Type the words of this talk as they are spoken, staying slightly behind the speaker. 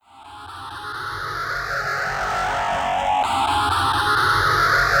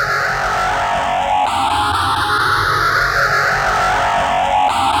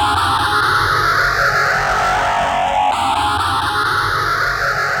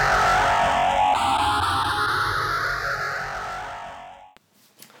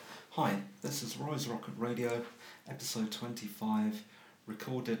Radio, episode 25,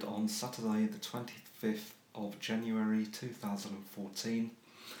 recorded on Saturday the 25th of January 2014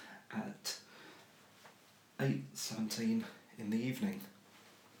 at 8:17 in the evening.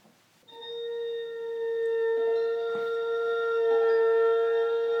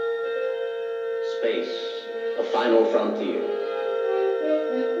 Space, a final frontier.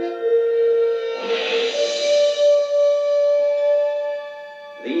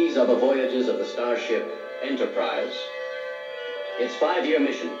 These are the voyages of the starship Enterprise. Its 5-year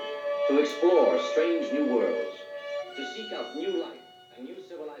mission, to explore strange new worlds, to seek out new life and new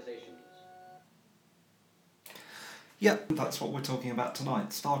civilizations. Yep, that's what we're talking about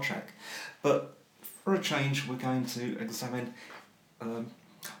tonight, Star Trek. But for a change, we're going to examine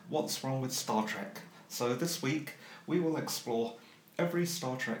what's wrong with Star Trek. So this week, we will explore every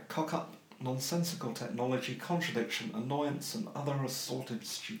Star Trek cock-up, nonsensical technology, contradiction, annoyance, and other assorted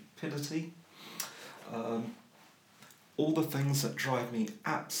stupidity. All the things that drive me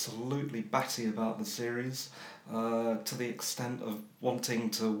absolutely batty about the series, to the extent of wanting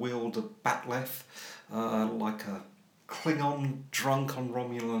to wield a bat'leth like a Klingon drunk on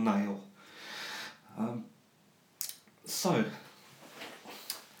Romulan ale. So,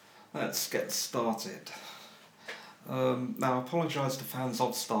 let's get started. Now, I apologise to fans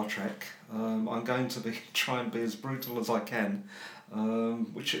of Star Trek. I'm going to try and be as brutal as I can,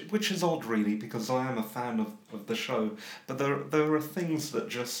 which is odd really, because I am a fan of the show. But there are things that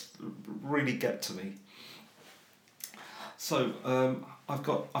just really get to me. So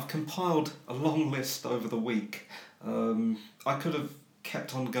I've compiled a long list over the week. I could have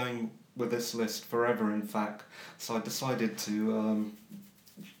kept on going with this list forever, in fact. So I decided to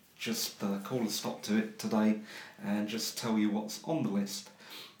just call a stop to it today and just tell you what's on the list.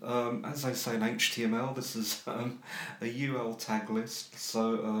 As I say in HTML, this is a UL tag list,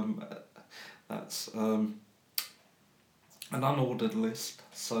 so that's an unordered list,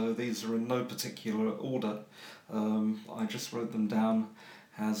 so these are in no particular order. I just wrote them down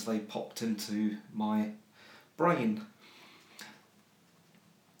as they popped into my brain.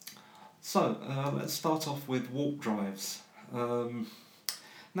 So let's start off with warp drives.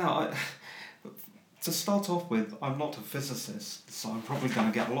 Now, to start off with, I'm not a physicist, so I'm probably going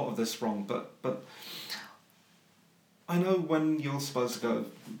to get a lot of this wrong, but I know when you're supposed to go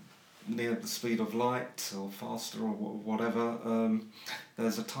near the speed of light or faster or whatever,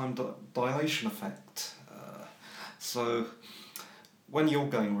 there's a time dilation effect. So when you're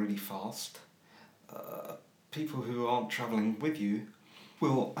going really fast, people who aren't travelling with you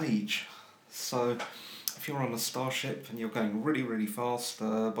will age. So if you're on a starship and you're going really, really fast,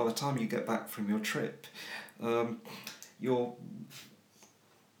 by the time you get back from your trip,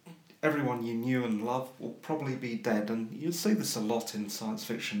 everyone you knew and loved will probably be dead. And you see this a lot in science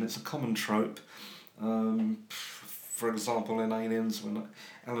fiction. It's a common trope. For example, in Aliens, when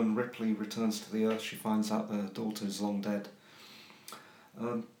Ellen Ripley returns to the Earth, she finds out her daughter is long dead.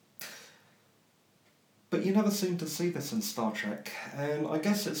 But you never seem to see this in Star Trek, and I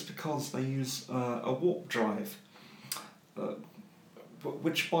guess it's because they use a warp drive,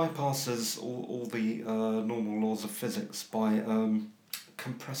 which bypasses all the normal laws of physics by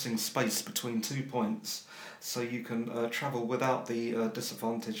compressing space between 2 points, so you can travel without the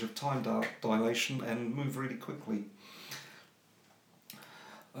disadvantage of time dilation and move really quickly.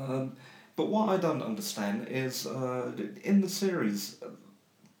 But what I don't understand is, in the series,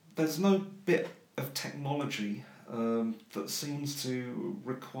 there's no bit of technology that seems to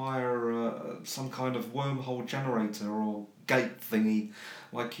require some kind of wormhole generator or gate thingy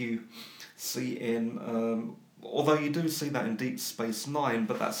like you see in, although you do see that in Deep Space Nine,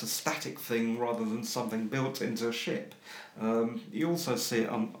 but that's a static thing rather than something built into a ship. You also see it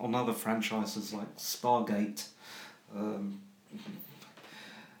on other franchises like Stargate.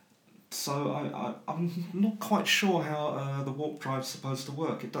 So I'm not quite sure how the warp drive's supposed to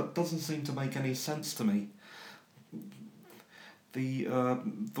work. It doesn't seem to make any sense to me. The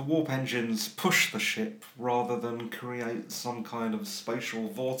warp engines push the ship rather than create some kind of spatial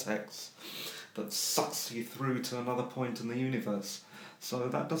vortex that sucks you through to another point in the universe. So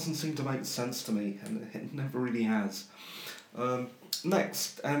that doesn't seem to make sense to me, and it never really has.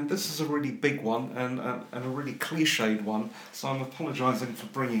 Next, and this is a really big one and a really cliched one, so I'm apologising for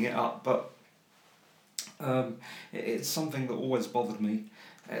bringing it up, but it's something that always bothered me.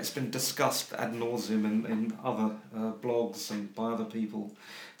 It's been discussed ad nauseum in other blogs and by other people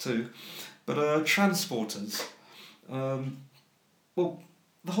too. But transporters, well,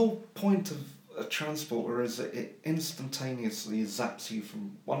 the whole point of a transporter is that it instantaneously zaps you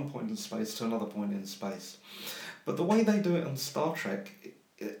from one point in space to another point in space. But the way they do it on Star Trek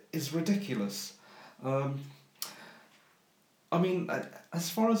is ridiculous. Um, I mean, as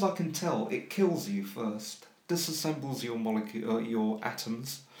far as I can tell, it kills you first, disassembles your your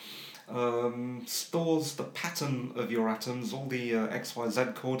atoms, stores the pattern of your atoms, all the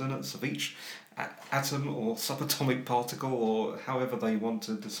XYZ coordinates of each atom or subatomic particle, or however they want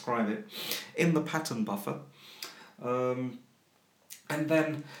to describe it, in the pattern buffer, and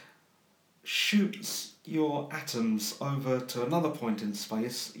then shoots your atoms over to another point in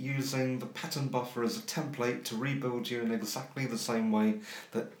space using the pattern buffer as a template to rebuild you in exactly the same way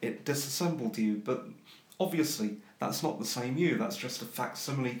that it disassembled you. But obviously that's not the same you, that's just a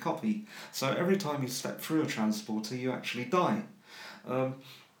facsimile copy. So every time you step through a transporter you actually die.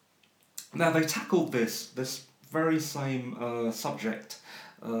 Now they tackled this very same subject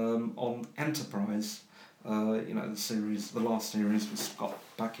on Enterprise. The last series with Scott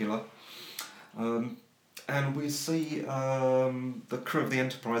Bakula. And we see the crew of the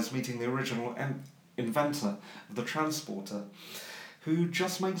Enterprise meeting the original inventor of the transporter, who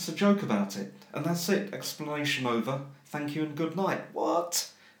just makes a joke about it. And that's it. Explanation over. Thank you and good night.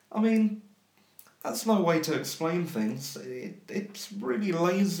 What? I mean, that's no way to explain things. It's really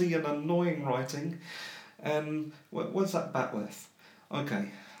lazy and annoying writing. And where's that bat'leth?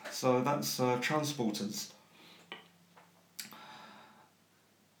 Okay, so that's transporters.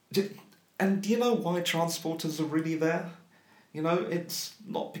 And do you know why transporters are really there? You know, it's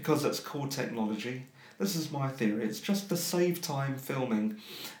not because it's cool technology. This is my theory. It's just to save time filming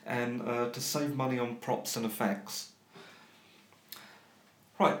and to save money on props and effects.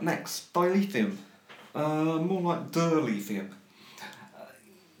 Right, next, dilithium. More like dirlithium.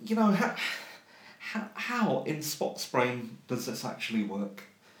 You know, how in Spock's brain does this actually work?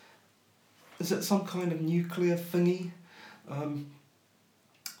 Is it some kind of nuclear thingy?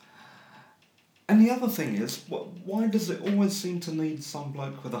 And the other thing is, why does it always seem to need some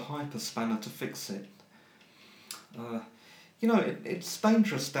bloke with a hyperspanner to fix it? It's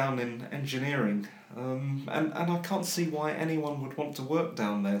dangerous down in engineering, and I can't see why anyone would want to work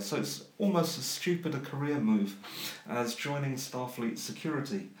down there, so it's almost as stupid a career move as joining Starfleet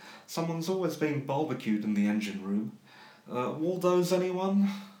security. Someone's always being barbecued in the engine room. Waldo's anyone?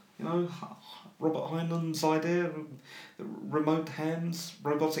 You know, Robert Heinlein's idea, robotic hands,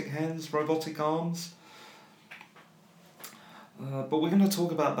 robotic arms. But we're going to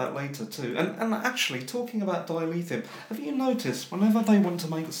talk about that later too. And actually, talking about dilithium, have you noticed whenever they want to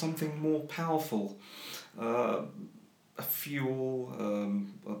make something more powerful, a fuel,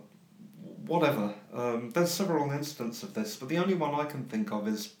 whatever, there's several instances of this, but the only one I can think of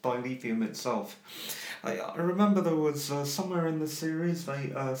is dilithium itself. I remember there was somewhere in the series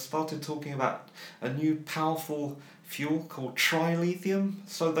they started talking about a new powerful fuel called trilithium,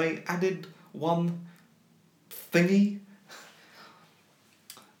 so they added one thingy.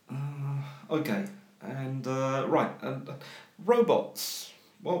 Okay, and robots.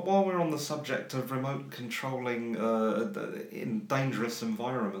 Well, while we're on the subject of remote controlling in dangerous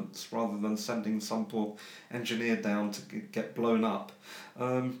environments rather than sending some poor engineer down to get blown up,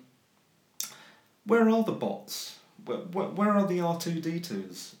 where are the bots? Where are the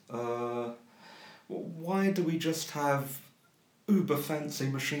R2-D2s? Why do we just have uber fancy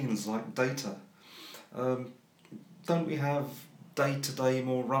machines like Data? Don't we have day-to-day,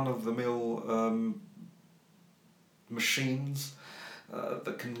 more run-of-the-mill machines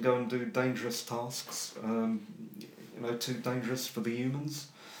that can go and do dangerous tasks, too dangerous for the humans?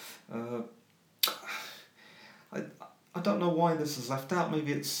 I don't know why this is left out.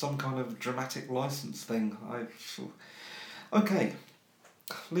 Maybe it's some kind of dramatic license thing. Okay,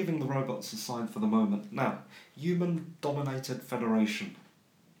 leaving the robots aside for the moment. Now, human-dominated federation.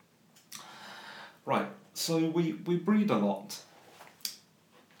 Right, so we breed a lot.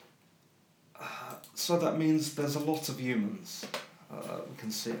 So that means there's a lot of humans. We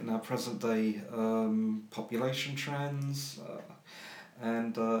can see it in our present-day population trends,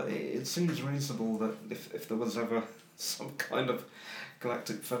 and it seems reasonable that if there was ever some kind of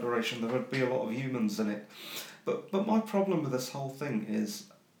galactic federation, there would be a lot of humans in it. But my problem with this whole thing is,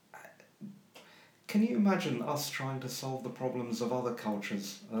 can you imagine us trying to solve the problems of other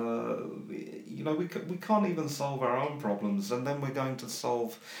cultures? We can't even solve our own problems, and then we're going to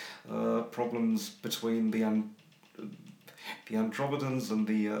solve problems between the Andromedans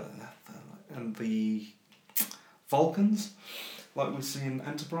and the Vulcans, like we see in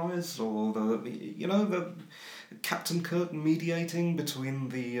Enterprise, or the Captain Kirk mediating between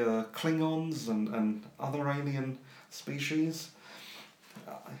the Klingons and other alien species.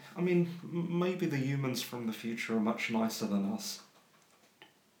 I mean, maybe the humans from the future are much nicer than us.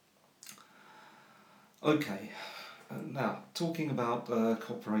 Okay, now talking about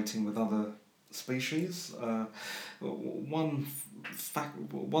cooperating with other species. One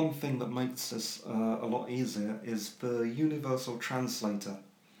thing that makes this a lot easier is the universal translator.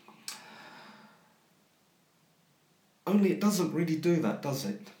 Only it doesn't really do that, does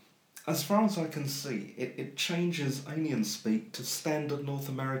it? As far as I can see, it changes alien speak to standard North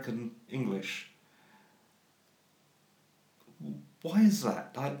American English. Why is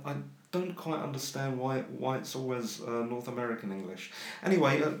that? I don't quite understand why it's always North American English.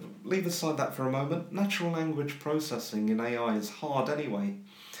 Anyway, leave aside that for a moment. Natural language processing in AI is hard anyway.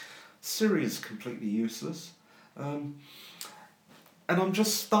 Siri is completely useless. And I'm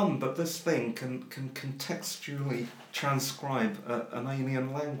just stunned that this thing can contextually transcribe an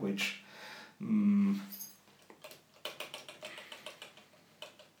alien language.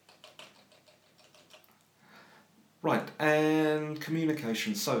 Right, and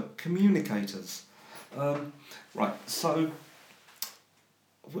communication. So, communicators. Right, so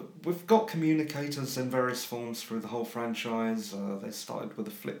we've got communicators in various forms through the whole franchise. They started with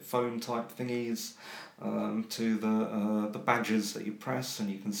the flip phone type thingies, to the badges that you press and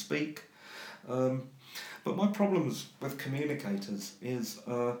you can speak. But my problems with communicators is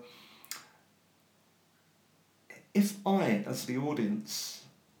if I, as the audience,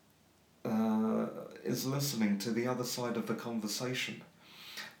 is listening to the other side of the conversation,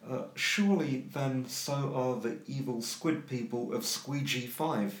 surely then so are the evil squid people of Squeegee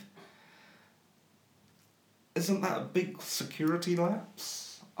 5. Isn't that a big security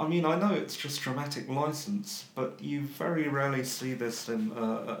lapse? I mean, I know it's just dramatic license, but you very rarely see this in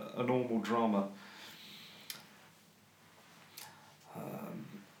a normal drama.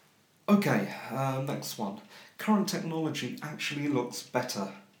 Okay, next one. Current technology actually looks better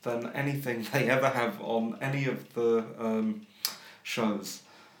than anything they ever have on any of the shows.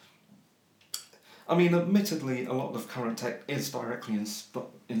 I mean, admittedly, a lot of current tech is directly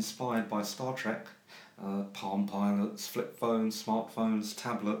inspired by Star Trek. Palm pilots, flip phones, smartphones,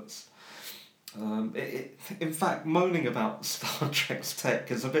 tablets. In fact, moaning about Star Trek's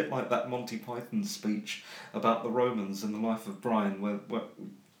tech is a bit like that Monty Python speech about the Romans in The Life of Brian,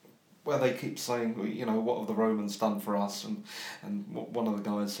 where they keep saying, you know, what have the Romans done for us? And one of the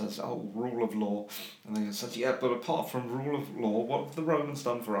guys says, oh, rule of law. And then he says, yeah, but apart from rule of law, what have the Romans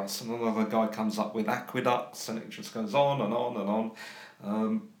done for us? And another guy comes up with aqueducts, and it just goes on and on and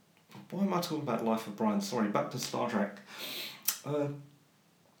on. Why am I talking about Life of Brian? Sorry, back to Star Trek.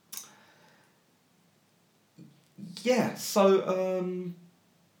 Yeah, so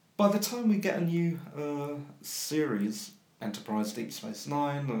by the time we get a new series, Enterprise, Deep Space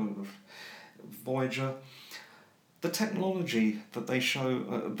Nine, Voyager, the technology that they show,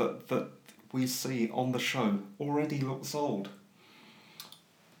 that we see on the show already looks old.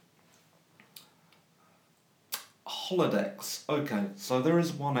 Holodecks. Okay, so there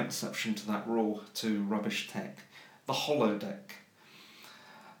is one exception to that rule to rubbish tech. The holodeck.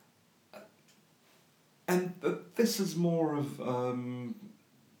 And this is more of...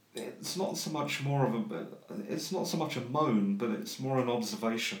 it's not so much a moan, but it's more an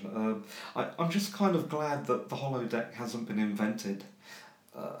observation. I'm just kind of glad that the holodeck hasn't been invented,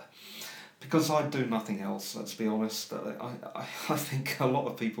 because I'd do nothing else. Let's be honest. I think a lot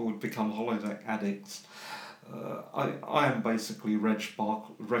of people would become holodeck addicts. I am basically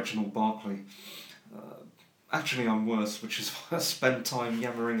Reginald Barclay. Actually, I'm worse, which is why I spend time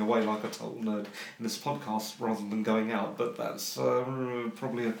yammering away like a total nerd in this podcast rather than going out, but that's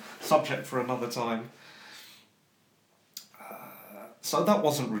probably a subject for another time. So that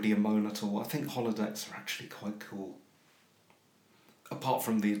wasn't really a moan at all. I think holodecks are actually quite cool. Apart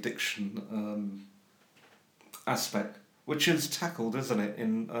from the addiction aspect, which is tackled, isn't it,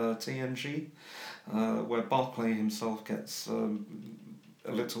 in TNG, where Barclay himself gets a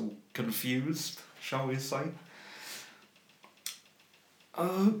little confused, shall we say.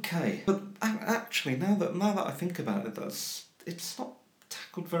 Okay, but actually, now that I think about it, it's not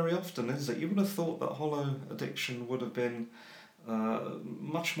tackled very often, is it? You would have thought that holo addiction would have been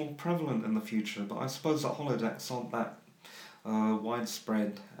much more prevalent in the future, but I suppose that holodecks aren't that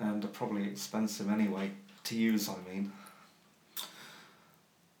widespread and are probably expensive anyway, to use, I mean.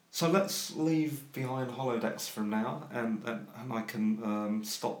 So let's leave behind holodecks for now, and I can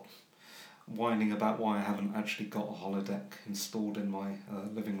stop whining about why I haven't actually got a holodeck installed in my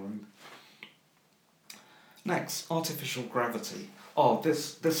living room. Next, artificial gravity. Oh,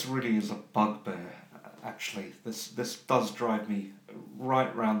 this really is a bugbear, actually. This does drive me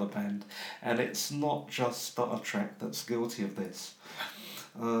right round the bend, and it's not just Star Trek that's guilty of this.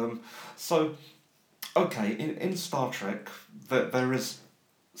 So, okay, in Star Trek, there is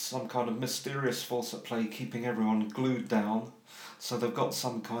some kind of mysterious force at play keeping everyone glued down, so they've got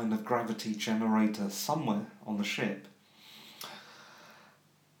some kind of gravity generator somewhere on the ship.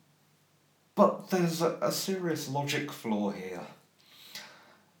 But there's a serious logic flaw here.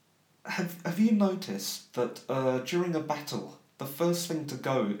 Have you noticed that during a battle, the first thing to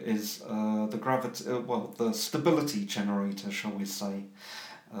go is the stability generator, shall we say,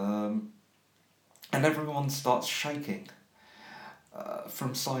 and everyone starts shaking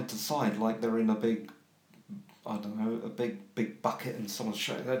from side to side like they're in a big, I don't know, a big bucket and someone's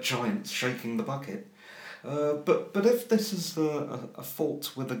a giant shaking the bucket. But if this is a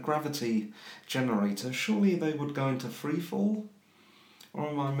fault with the gravity generator, surely they would go into free fall? Or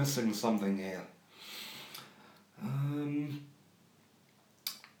am I missing something here?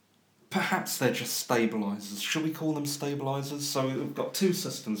 Perhaps they're just stabilisers. Should we call them stabilisers? So we've got two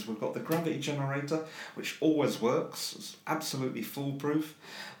systems. We've got the gravity generator, which always works. It's absolutely foolproof.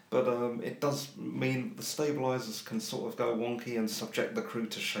 But it does mean the stabilisers can sort of go wonky and subject the crew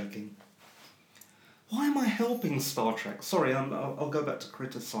to shaking. Why am I helping Star Trek? Sorry, I'll go back to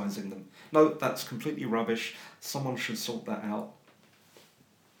criticising them. No, that's completely rubbish. Someone should sort that out.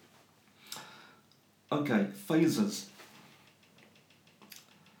 Okay, phasers.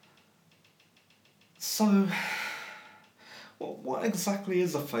 So, what exactly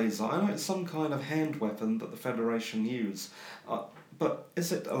is a phaser? I know it's some kind of hand weapon that the Federation use, but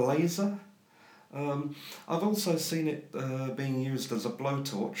is it a laser? I've also seen it being used as a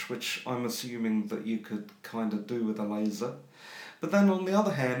blowtorch, which I'm assuming that you could kind of do with a laser. But then on the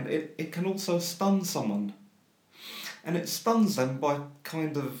other hand, it can also stun someone. And it stuns them by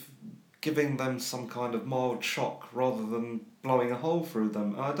kind of giving them some kind of mild shock rather than blowing a hole through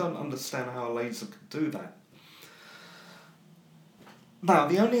them. I don't understand how a laser could do that. Now,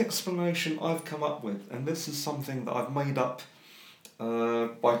 the only explanation I've come up with, and this is something that I've made up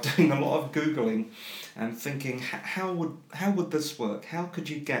by doing a lot of Googling and thinking, how would this work? How could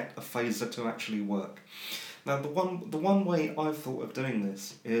you get a phaser to actually work? Now, the one way I've thought of doing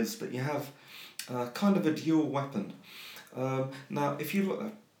this is that you have kind of a dual weapon. Now, if you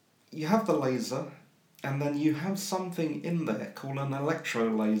look, you have the laser, and then you have something in there called an electro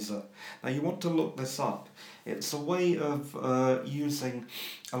laser. Now, you want to look this up. It's a way of using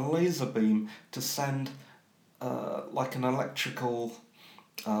a laser beam to send like an electrical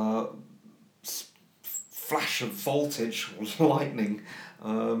flash of voltage or lightning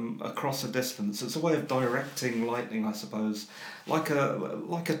across a distance. It's a way of directing lightning, I suppose, like a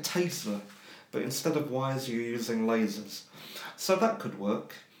taser, but instead of wires, you're using lasers. So that could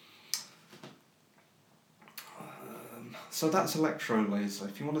work. So that's electro laser.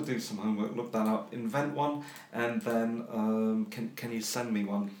 If you want to do some homework, look that up, invent one, and then can you send me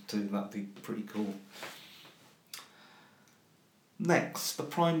one too? That'd be pretty cool. Next, the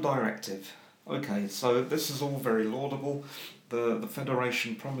Prime Directive. Okay, so this is all very laudable. The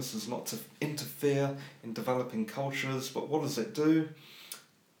Federation promises not to interfere in developing cultures, but what does it do?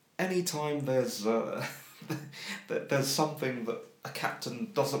 Anytime there's there's something that a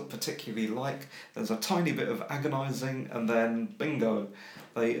captain doesn't particularly like, there's a tiny bit of agonising, and then bingo,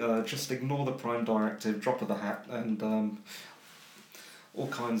 they just ignore the Prime Directive, drop of the hat, and all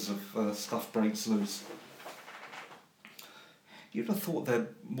kinds of stuff breaks loose. You'd have thought they'd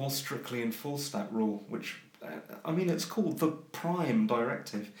more strictly enforce that rule, which, I mean, it's called the Prime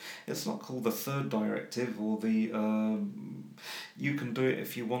Directive. It's not called the Third Directive or the you can do it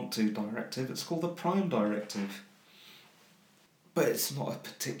if you want to directive. It's called the Prime Directive. But it's not a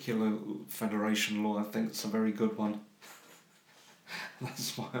particular Federation law. I think it's a very good one.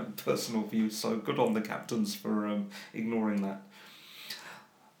 That's my own personal view, so good on the captains for ignoring that.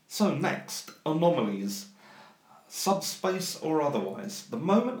 So next, anomalies. Subspace or otherwise. The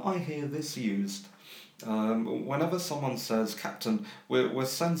moment I hear this used, whenever someone says, Captain, we're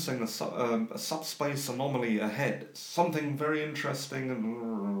sensing a subspace anomaly ahead, it's something very interesting,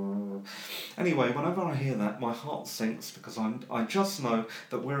 and anyway, whenever I hear that, my heart sinks, because I just know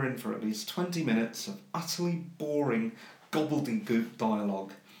that we're in for at least 20 minutes of utterly boring gobbledygook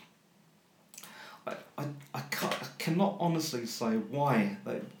dialogue. I cannot honestly say why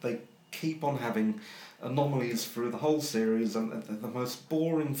they keep on having anomalies through the whole series, and the most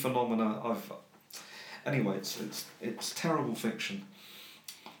boring phenomena I've... Anyway, it's terrible fiction.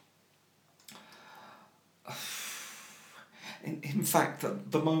 In fact,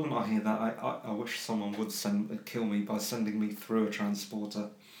 the moment I hear that, I wish someone would kill me by sending me through a transporter.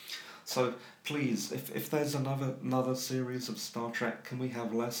 So please, if there's another series of Star Trek, can we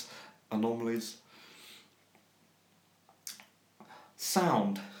have less anomalies?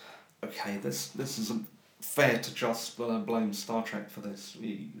 Sound. Okay, this is fair to just blame Star Trek for this.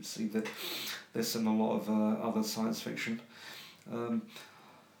 You see this in a lot of other science fiction.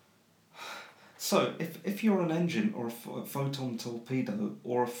 So, if you're an engine or a photon torpedo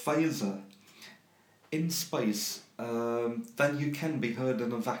or a phaser in space, then you can be heard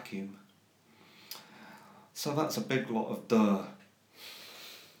in a vacuum. So that's a big lot of duh.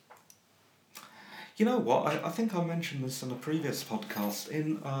 You know what? I think I mentioned this in a previous podcast.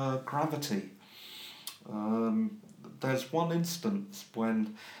 In Gravity, there's one instance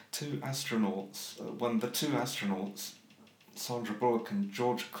when the two astronauts, Sandra Bullock and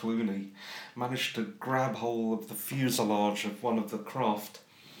George Clooney, managed to grab hold of the fuselage of one of the craft,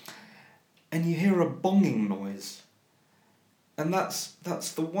 and you hear a bonging noise. And that's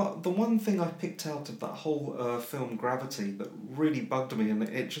the one thing I picked out of that whole film Gravity that really bugged me, and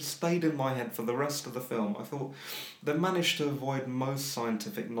it just stayed in my head for the rest of the film. I thought they managed to avoid most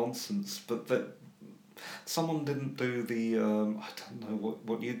scientific nonsense, but that someone didn't do the I don't know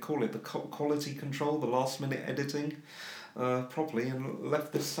what you call it, the quality control, the last minute editing properly, and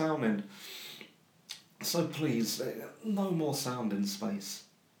left this sound in. So please, no more sound in space.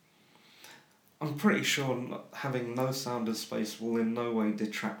 I'm pretty sure having no sound in space will in no way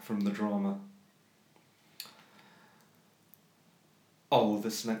detract from the drama. Oh,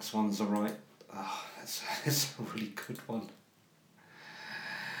 this next one's alright. It's a really good one.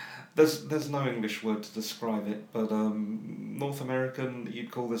 There's no English word to describe it, but North American, you'd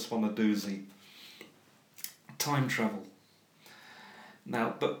call this one a doozy. Time travel.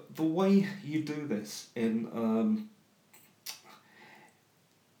 Now, but the way you do this in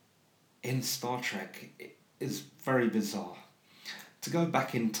Star Trek is very bizarre. To go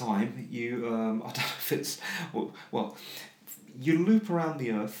back in time, you I don't know if it's well, you loop around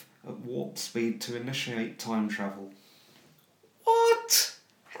the Earth at warp speed to initiate time travel. What?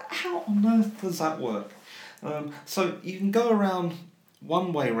 How on earth does that work? So you can go around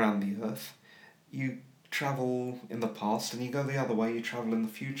one way around the Earth, you travel in the past, and you go the other way, you travel in the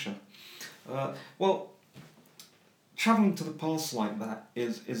future. Travelling to the past like that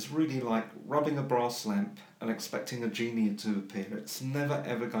is really like rubbing a brass lamp and expecting a genie to appear. It's never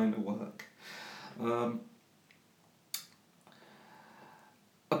ever going to work.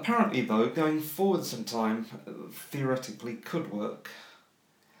 Apparently though, going forwards in time theoretically could work,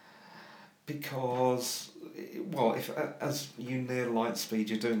 because, well, if as you near light speed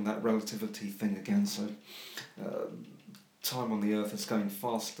you're doing that relativity thing again, so time on the Earth is going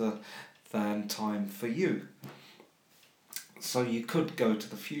faster than time for you. So you could go to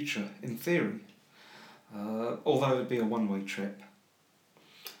the future, in theory, although it would be a one-way trip.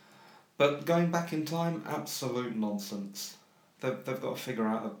 But going back in time, absolute nonsense. They've got to figure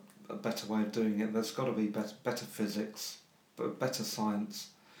out a better way of doing it. There's got to be better physics, but better science.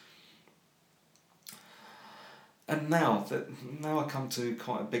 And now I come to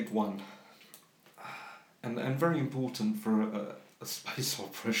quite a big one, and very important for a space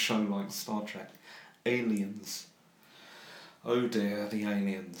opera show like Star Trek, aliens. Oh dear, the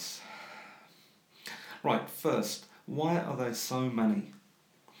aliens. Right, first, why are there so many?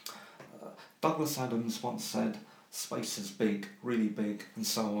 Douglas Adams once said, space is big, really big, and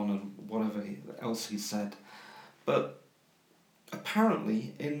so on, and whatever else he said. But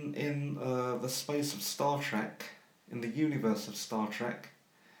apparently, in the space of Star Trek, in the universe of Star Trek,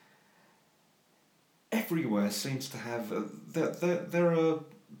 everywhere seems to have... there are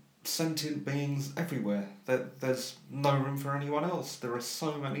sentient beings everywhere. There's no room for anyone else. There are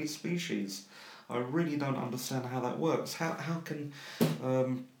so many species. I really don't understand how that works. How can...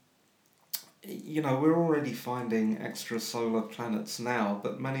 we're already finding extrasolar planets now,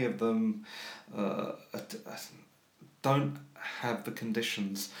 but many of them don't have the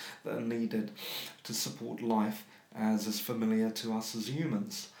conditions that are needed to support life as is familiar to us as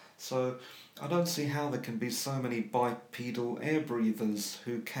humans. So I don't see how there can be so many bipedal air breathers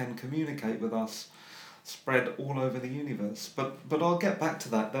who can communicate with us spread all over the universe. But I'll get back to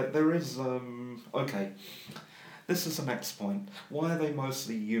that. There is... okay, this is the next point. Why are they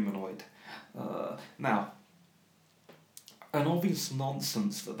mostly humanoid? Now, an obvious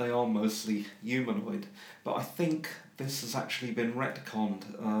nonsense that they are mostly humanoid, but I think this has actually been retconned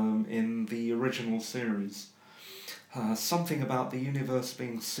in the original series. Something about the universe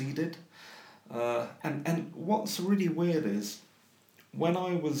being seeded. And what's really weird is, when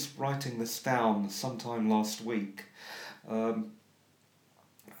I was writing this down sometime last week, I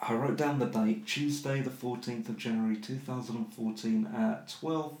wrote down the date, Tuesday the 14th of January 2014 at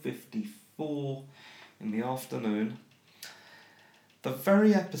 12:54 in the afternoon. The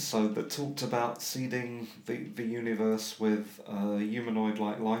very episode that talked about seeding the universe with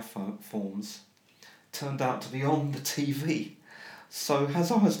humanoid-like life forms, turned out to be on the TV. So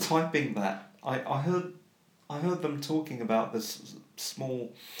as I was typing that, I heard them talking about this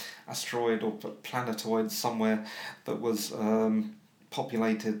small asteroid or planetoid somewhere that was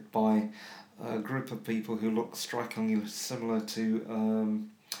populated by a group of people who look strikingly similar to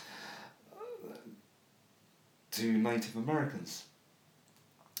Native Americans.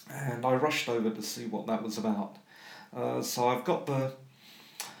 And I rushed over to see what that was about. So I've got the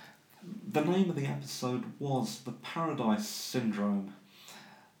name of the episode was The Paradise Syndrome.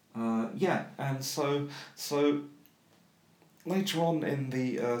 And so later on in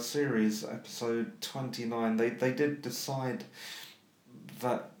the series, episode 29, they did decide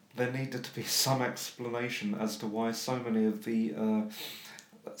that there needed to be some explanation as to why so many of the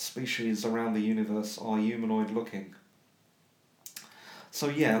species around the universe are humanoid looking. So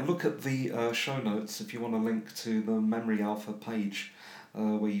look at the show notes if you want to link to the Memory Alpha page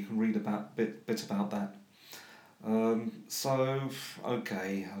where you can read about bit about that.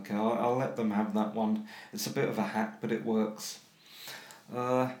 Okay, I'll let them have that one. It's a bit of a hack, but it works.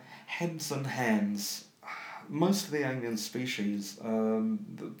 Heads and hands. Most of the alien species,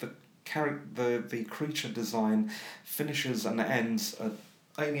 the creature design finishes and ends at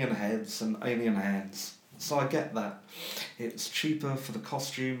alien heads and alien hands. So I get that. It's cheaper for the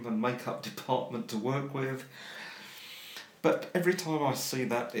costume and makeup department to work with. But every time I see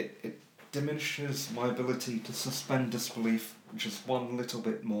that, it diminishes my ability to suspend disbelief just one little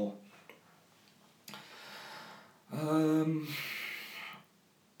bit more.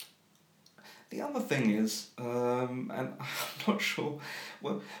 The other thing is, and I'm not sure,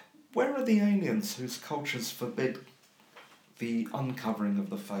 well, where are the aliens whose cultures forbid the uncovering of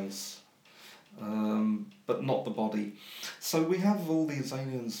the face? But not the body. So we have all these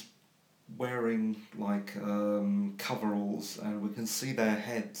aliens wearing like coveralls, and we can see their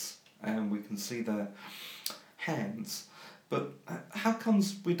heads and we can see their hands. But how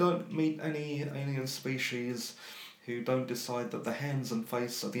comes we don't meet any alien species who don't decide that the hands and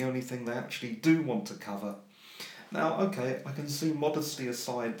face are the only thing they actually do want to cover? Now, okay, I can see, modesty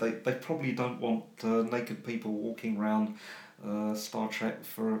aside, they probably don't want naked people walking around Star Trek,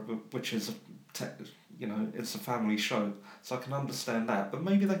 which is it's a family show, so I can understand that. But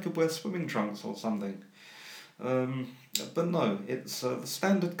maybe they could wear swimming trunks or something. But no, it's the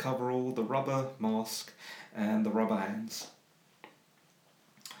standard coverall, the rubber mask, and the rubber hands.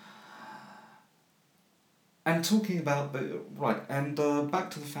 And talking about back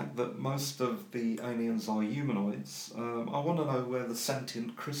to the fact that most of the aliens are humanoids, I want to know where the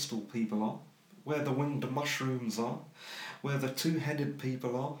sentient crystal people are, where the winged mushrooms are, where the two-headed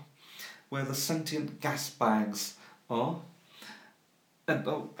people are, where the sentient gas bags are, and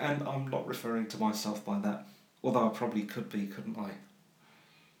I'm not referring to myself by that, although I probably could be, couldn't I?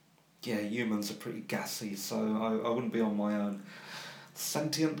 Yeah, humans are pretty gassy, so I wouldn't be on my own.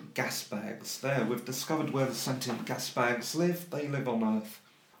 Sentient gas bags. There, we've discovered where the sentient gas bags live. They live on Earth.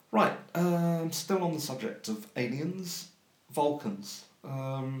 Right, still on the subject of aliens, Vulcans.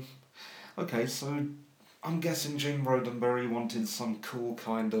 Okay, so I'm guessing Gene Roddenberry wanted some cool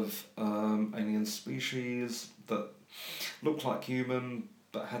kind of alien species that looked like human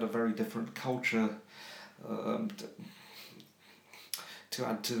but had a very different culture to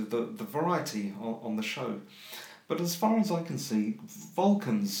add to the variety on the show. But as far as I can see,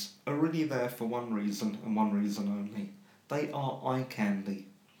 Vulcans are really there for one reason and one reason only. They are eye candy.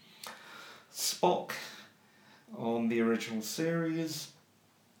 Spock on the original series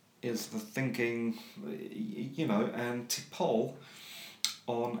is the thinking, and T'Pol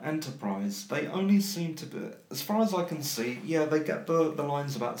on Enterprise. They only seem to be, as far as I can see, they get the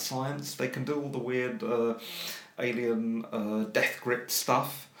lines about science, they can do all the weird alien death grip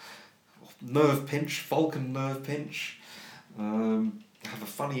stuff, nerve pinch, Vulcan nerve pinch, have a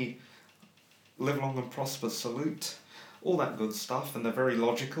funny live long and prosper salute, all that good stuff, and they're very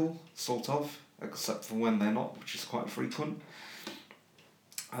logical, sort of, except for when they're not, which is quite frequent.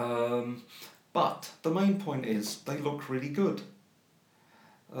 But the main point is they look really good.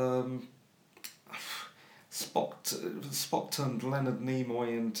 Spock turned Leonard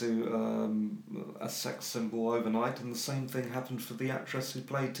Nimoy into a sex symbol overnight, and the same thing happened for the actress who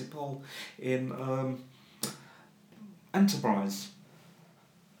played T'Pol in Enterprise.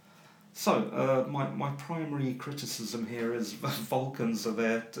 So, my primary criticism here is Vulcans are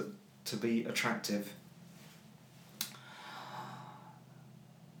there to be attractive.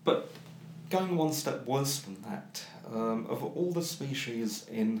 But going one step worse than that, of all the species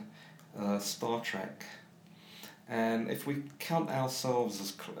in Star Trek, and if we count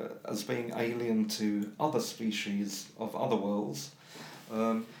ourselves as being alien to other species of other worlds,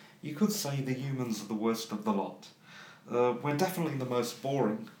 you could say the humans are the worst of the lot. We're definitely the most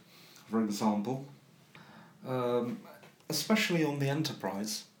boring, for example, um, especially on the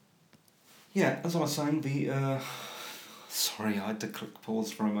Enterprise. Yeah, as I was saying, sorry, I had to click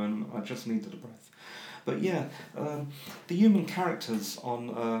pause for a moment, I just needed a breath. But yeah, the human characters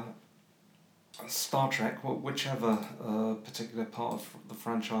on Star Trek, whichever particular part of the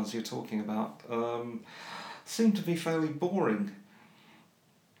franchise you're talking about, seem to be fairly boring.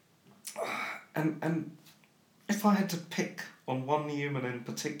 And if I had to pick on one human in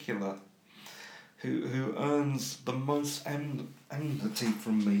particular who earns the most enmity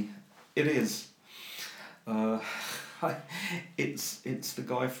from me, it is. Uh, it's the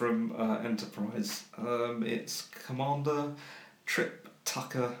guy from Enterprise. It's Commander Trip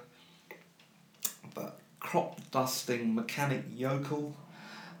Tucker, the crop dusting mechanic yokel.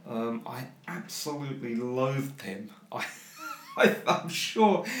 I absolutely loathed him. I'm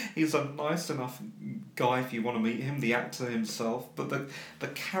sure he's a nice enough guy if you want to meet him, the actor himself, but the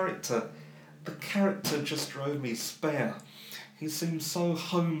character just drove me spare. He seems so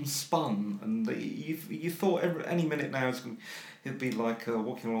homespun, and you thought any minute now he'd be like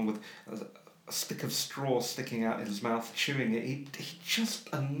walking along with a stick of straw sticking out his mouth, chewing it. He just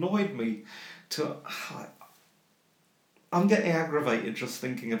annoyed me to. I'm getting aggravated just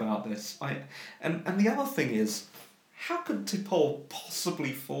thinking about this. And the other thing is, how could T'Pol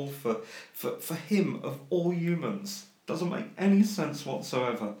possibly fall for him of all humans? Doesn't make any sense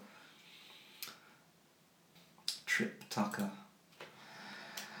whatsoever. Trip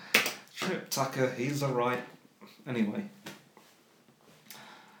Tucker, he's alright. Anyway.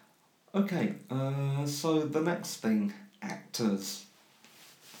 Okay, so the next thing, actors.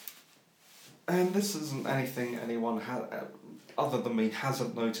 And this isn't anything anyone other than me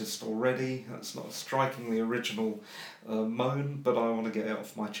hasn't noticed already. That's not a strikingly original moan, but I want to get it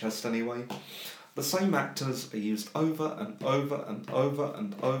off my chest anyway. The same actors are used over and over and over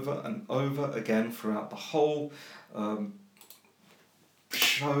and over and over again throughout the whole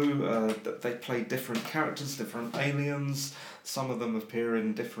show. That they play different characters, different aliens. Some of them appear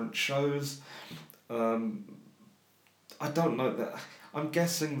in different shows. I don't know that. I'm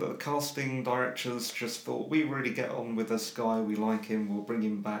guessing that the casting directors just thought, we really get on with this guy, we like him, we'll bring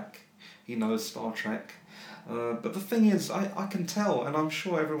him back, he knows Star Trek. But the thing is, I can tell, and I'm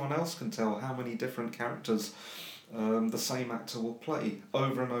sure everyone else can tell, how many different characters the same actor will play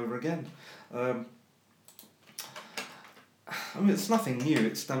over and over again. I mean, it's nothing new,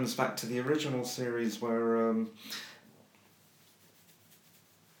 it stems back to the original series where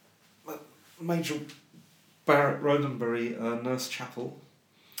Major Barrett Roddenberry, Nurse Chapel,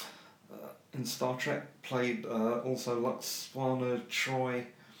 in Star Trek, played also Lwaxana Troi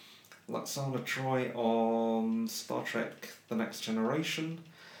on Star Trek The Next Generation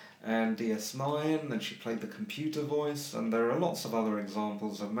and DS9, and she played the computer voice, and there are lots of other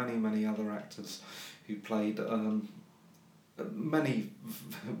examples of many other actors who played many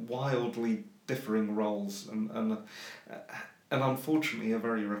wildly differing roles, and unfortunately are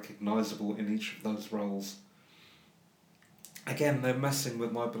very recognisable in each of those roles. Again, they're messing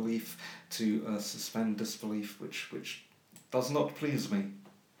with my belief to suspend disbelief, which does not please me.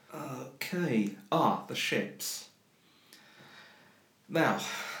 Okay, the ships. Now,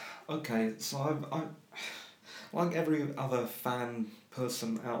 okay, so I like every other fan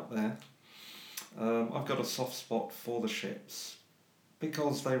person out there, I've got a soft spot for the ships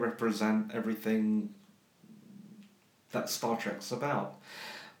because they represent everything that Star Trek's about.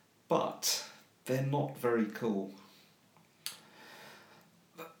 But they're not very cool.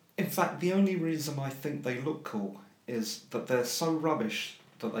 In fact, the only reason I think they look cool is that they're so rubbish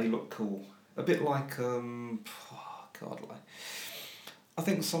that they look cool. A bit like, I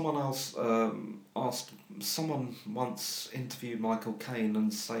think someone else someone once interviewed Michael Caine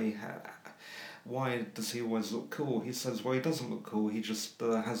and say, why does he always look cool? He says, well, he doesn't look cool, he just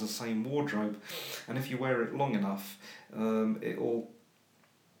has the same wardrobe, and if you wear it long enough, it'll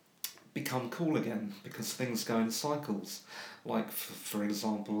become cool again, because things go in cycles. Like, for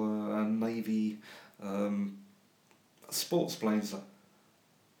example, a Navy sports blazer,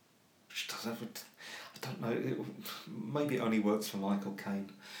 which does I don't know, maybe it only works for Michael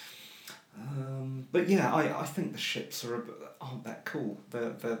Caine. But yeah, I think the ships aren't that cool.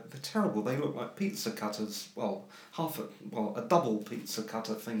 They're terrible. They look like pizza cutters. Well, a double pizza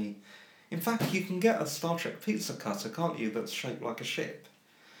cutter thingy. In fact, you can get a Star Trek pizza cutter, can't you? That's shaped like a ship.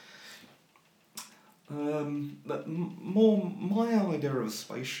 But my idea of a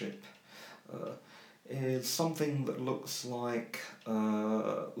spaceship is something that looks like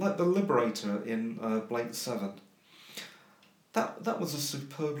the Liberator in Blake 7. that was a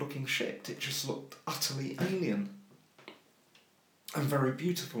superb looking ship. It just looked utterly alien and very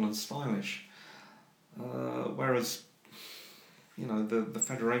beautiful and stylish. Whereas, you know, the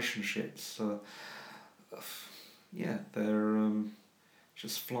Federation ships, yeah, they're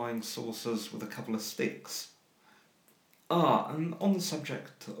just flying saucers with a couple of sticks. And on the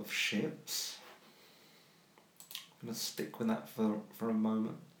subject of ships, I'm going to stick with that for a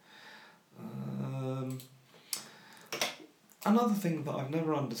moment. Another thing that I've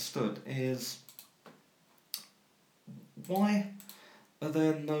never understood is why are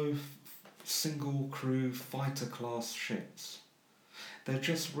there no single crew fighter class ships? They're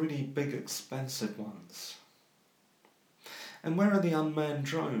just really big expensive ones. And where are the unmanned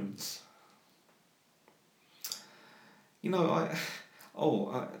drones? You know,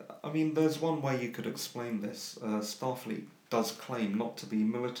 I mean, there's one way you could explain this. Starfleet does claim not to be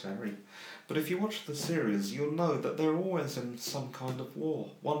military, but if you watch the series, you'll know that they're always in some kind of war.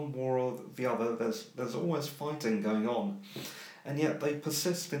 One war or the other, there's always fighting going on. And yet they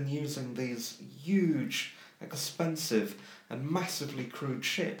persist in using these huge, expensive, and massively crewed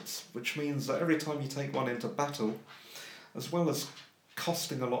ships, which means that every time you take one into battle, as well as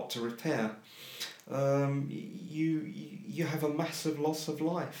costing a lot to repair, you have a massive loss of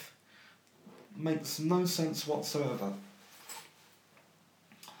life. Makes no sense whatsoever.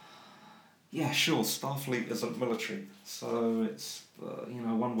 Yeah, sure, Starfleet isn't military, so it's, you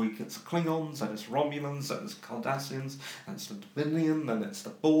know, one week it's Klingons, then it's Romulans, then it's Cardassians, then it's the Dominion, then it's the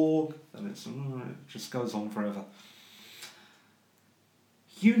Borg, then it just goes on forever.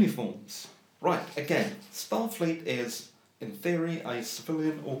 Uniforms. Right, again, Starfleet is, in theory, a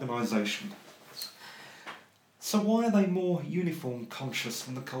civilian organisation. So why are they more uniform conscious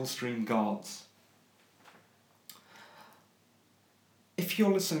than the Coldstream Guards? If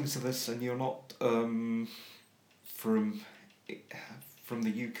you're listening to this and you're not from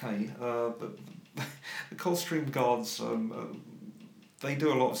the UK, the Coldstream Guards, they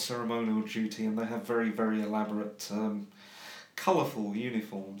do a lot of ceremonial duty and they have very, very elaborate, colourful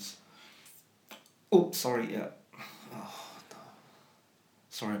uniforms. Oh, sorry, yeah. Oh, no.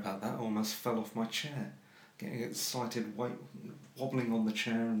 Sorry about that, I almost fell off my chair. Getting excited, wobbling on the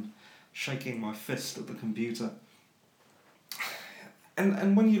chair and shaking my fist at the computer.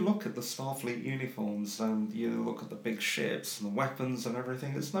 And when you look at the Starfleet uniforms and you look at the big ships and the weapons and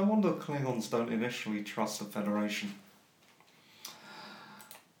everything, it's no wonder the Klingons don't initially trust the Federation.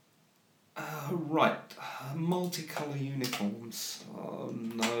 Right, multicolour uniforms. Oh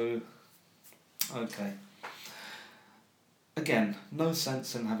no. Okay. Again, no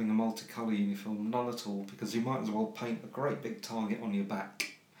sense in having a multicolour uniform, none at all, because you might as well paint a great big target on your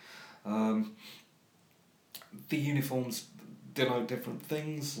back. The uniforms denote different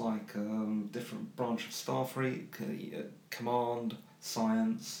things, like different branch of Starfleet, command,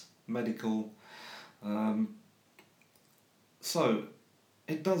 science, medical. So,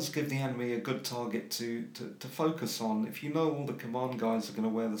 it does give the enemy a good target to focus on. If you know all the command guys are going to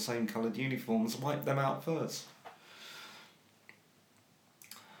wear the same coloured uniforms, wipe them out first.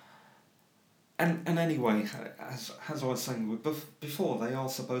 And anyway, as I was saying before, they are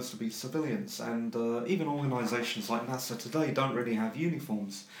supposed to be civilians, and even organisations like NASA today don't really have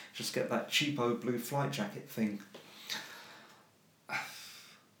uniforms, just get that cheapo blue flight jacket thing.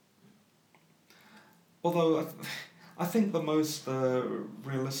 Although I think the most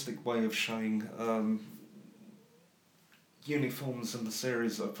realistic way of showing uniforms in the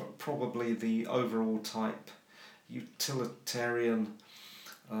series are probably the overall type, utilitarian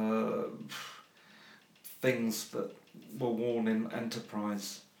things that were worn in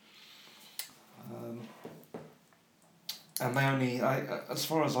Enterprise. And they only, as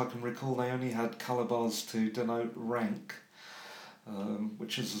far as I can recall, they only had colour bars to denote rank,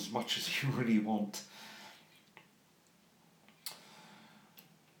 which is as much as you really want.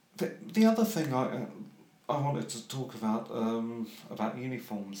 The other thing I wanted to talk about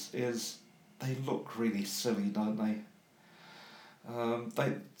uniforms is they look really silly, don't they?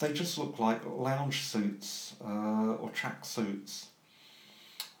 They just look like lounge suits or track suits.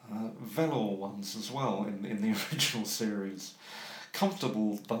 Velour ones as well in the original series.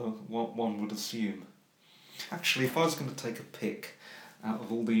 Comfortable though, what one would assume. Actually, if I was going to take a pick out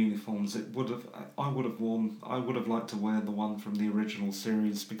of all the uniforms, I would have liked to wear the one from the original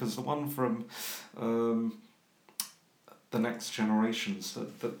series, because the one from the Next Generations,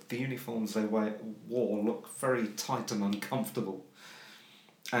 the uniforms they wore look very tight and uncomfortable.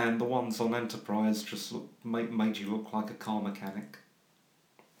 And the ones on Enterprise just made you look like a car mechanic.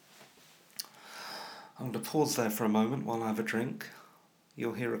 I'm going to pause there for a moment while I have a drink.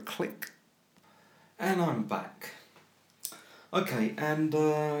 You'll hear a click. And I'm back. Okay, and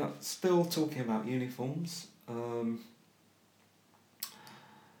still talking about uniforms.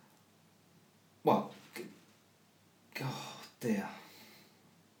 Well, oh dear.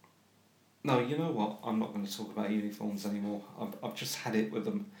 No, you know what? I'm not going to talk about uniforms anymore. I've just had it with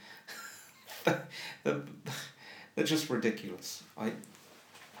them. they're, they're just ridiculous.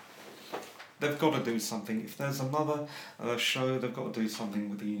 They've got to do something. If there's another show, they've got to do something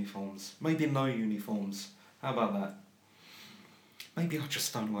with the uniforms. Maybe no uniforms. How about that? Maybe I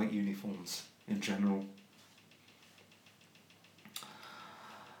just don't like uniforms in general.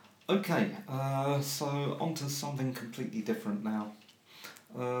 Okay, so on to something completely different now.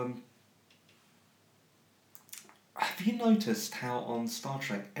 Have you noticed how on Star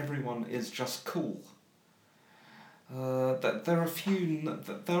Trek everyone is just cool? That there are a few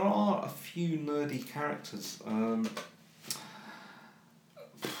nerdy characters,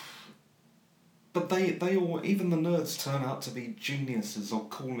 but they all, even the nerds, turn out to be geniuses or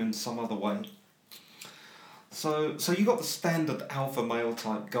cool in some other way. So you got the standard alpha male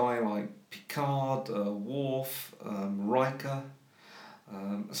type guy like Picard, Worf, Riker.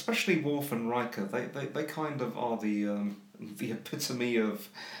 Especially Worf and Riker, they kind of are the epitome of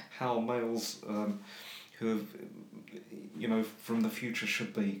how males who have, from the future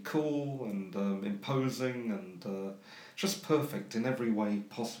should be cool and imposing and just perfect in every way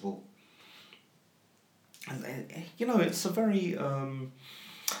possible. And, it's a very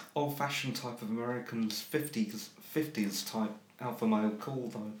old-fashioned type of Americans 50s type alpha male cool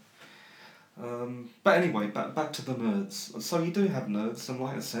though. But anyway, back to the nerds. So you do have nerds, and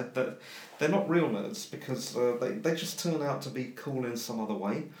like I said, that they're not real nerds because they just turn out to be cool in some other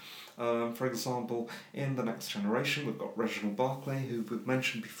way. For example, in The Next Generation, we've got Reginald Barclay, who we've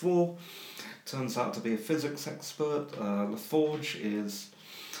mentioned before. Turns out to be a physics expert. LaForge is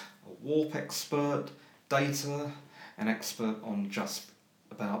a warp expert. Data, an expert on just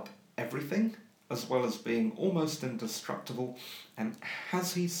about everything, as well as being almost indestructible. And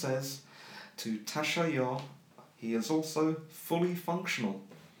as he says to Tasha Yar, he is also fully functional.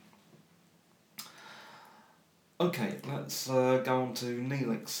 Okay, let's go on to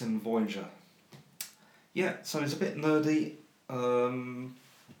Neelix in Voyager. Yeah, so he's a bit nerdy,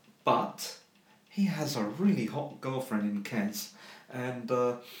 but he has a really hot girlfriend in Kez, and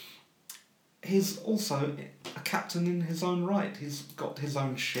he's also a captain in his own right. He's got his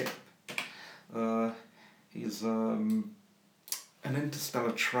own ship. He's an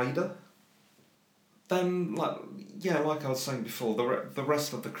interstellar trader. Then, like I was saying before, the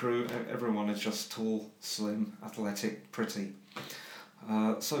rest of the crew, everyone is just tall, slim, athletic, pretty.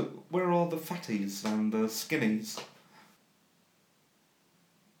 So where are the fatties and the skinnies?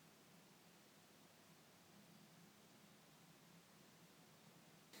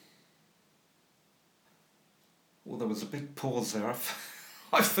 Well, there was a big pause there.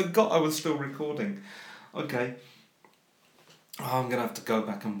 I forgot I was still recording. Okay. I'm going to have to go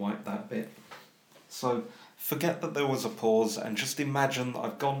back and wipe that bit. So, forget that there was a pause and just imagine that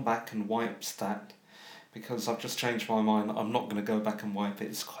I've gone back and wiped that because I've just changed my mind. I'm not going to go back and wipe it.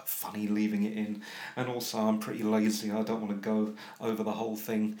 It's quite funny leaving it in. And also, I'm pretty lazy. I don't want to go over the whole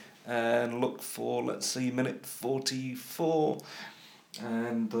thing and look for, let's see, minute 44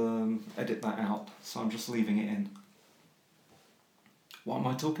 and edit that out. So I'm just leaving it in. What am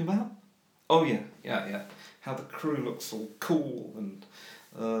I talking about? Oh yeah. How the crew looks all cool and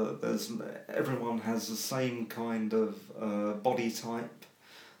everyone has the same kind of body type.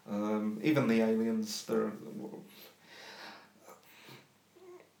 Even the aliens, they're.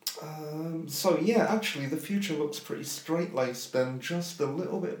 So yeah, actually, the future looks pretty straight-laced and just a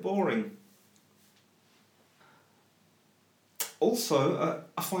little bit boring. Also,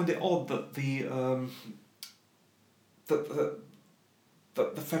 I find it odd that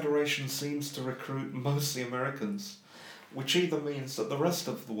that the Federation seems to recruit mostly Americans, which either means that the rest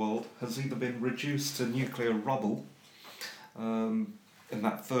of the world has either been reduced to nuclear rubble in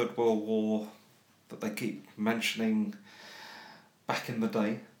that Third World War that they keep mentioning back in the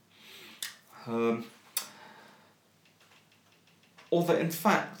day, or that in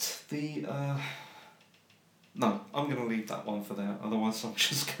fact the... no, I'm going to leave that one for there, otherwise I'm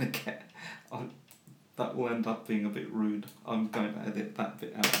just going to get... that will end up being a bit rude. I'm going to edit that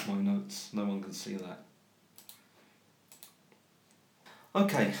bit out of my notes. No one can see that.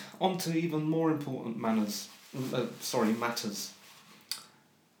 Okay, on to even more important matters.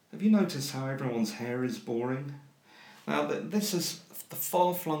 Have you noticed how everyone's hair is boring? Now, this is the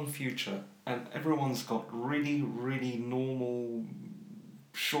far-flung future, and everyone's got really, really normal,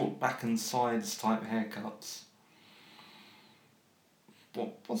 short back and sides type haircuts.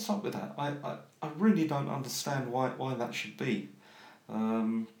 What's up with that? I really don't understand why that should be.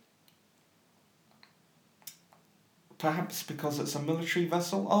 Perhaps because it's a military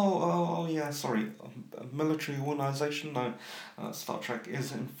vessel? Oh yeah, sorry. A military organisation? No. Star Trek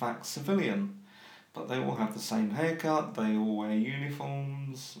is in fact civilian. But they all have the same haircut, they all wear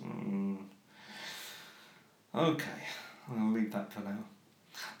uniforms. Okay, I'll leave that for now.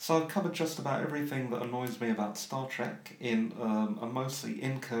 So I've covered just about everything that annoys me about Star Trek in a mostly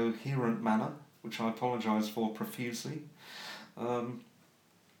incoherent manner, which I apologise for profusely. But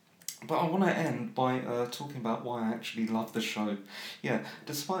I want to end by talking about why I actually love the show. Yeah,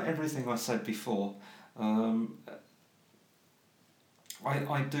 despite everything I said before,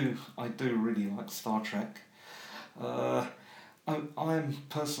 I do really like Star Trek. I'm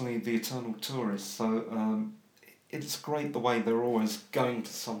personally the eternal tourist, so it's great the way they're always going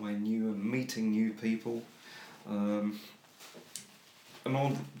to somewhere new and meeting new people. And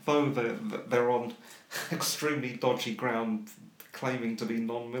although they're on extremely dodgy ground, claiming to be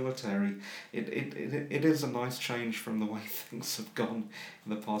non-military, it is a nice change from the way things have gone in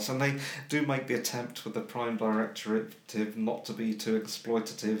the past. And they do make the attempt with the Prime Directive not to be too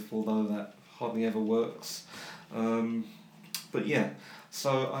exploitative, although that hardly ever works. But yeah,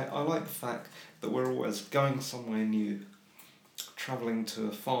 so I like the fact that we're always going somewhere new, travelling to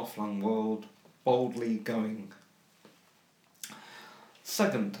a far-flung world, boldly going.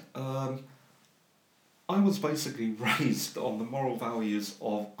 Second, I was basically raised on the moral values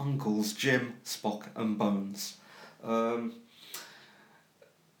of Uncles Jim, Spock and Bones.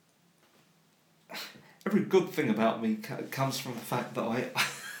 Every good thing about me comes from the fact that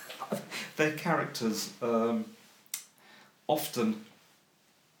their characters often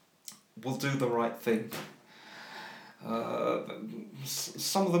will do the right thing.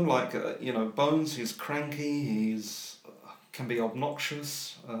 Some of them, like Bones, he's cranky, can be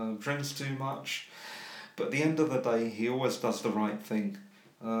obnoxious, drinks too much, but at the end of the day he always does the right thing.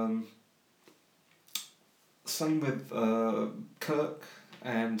 Same with Kirk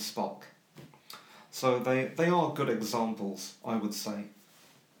and Spock. So they are good examples, I would say.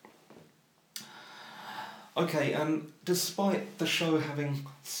 Okay, and despite the show having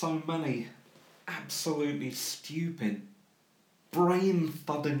so many absolutely stupid,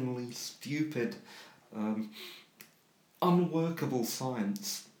 brain-thuddingly stupid, unworkable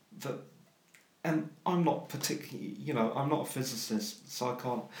science and I'm not particularly, I'm not a physicist, so I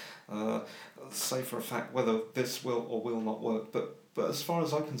can't say for a fact whether this will or will not work, but as far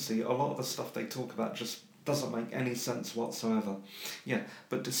as I can see, a lot of the stuff they talk about just doesn't make any sense whatsoever. Yeah,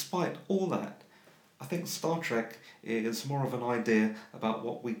 but despite all that, I think Star Trek is more of an idea about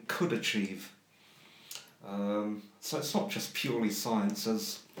what we could achieve. So it's not just purely science,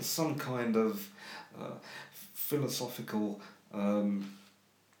 there's some kind of philosophical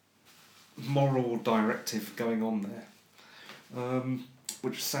moral directive going on there,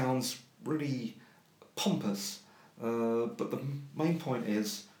 which sounds really pompous, but the main point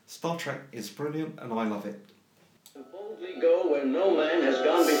is Star Trek is brilliant and I love it. To boldly go where no man has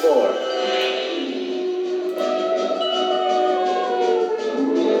gone before.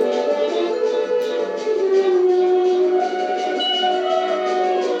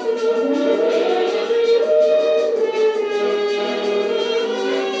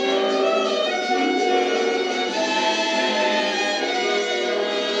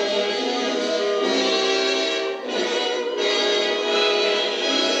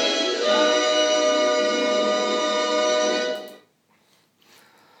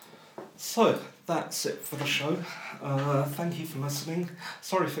 So, that's it for the show. Thank you for listening.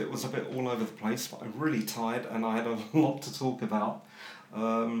 Sorry if it was a bit all over the place, but I'm really tired and I had a lot to talk about.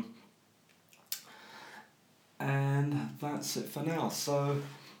 And that's it for now. So,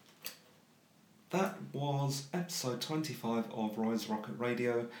 that was episode 25 of Rise Rocket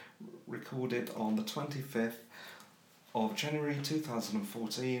Radio, recorded on the 25th of January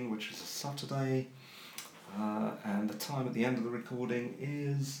 2014, which is a Saturday. And the time at the end of the recording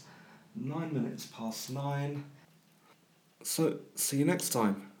is 9 minutes past 9. So, see you next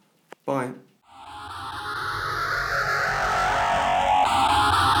time. Bye.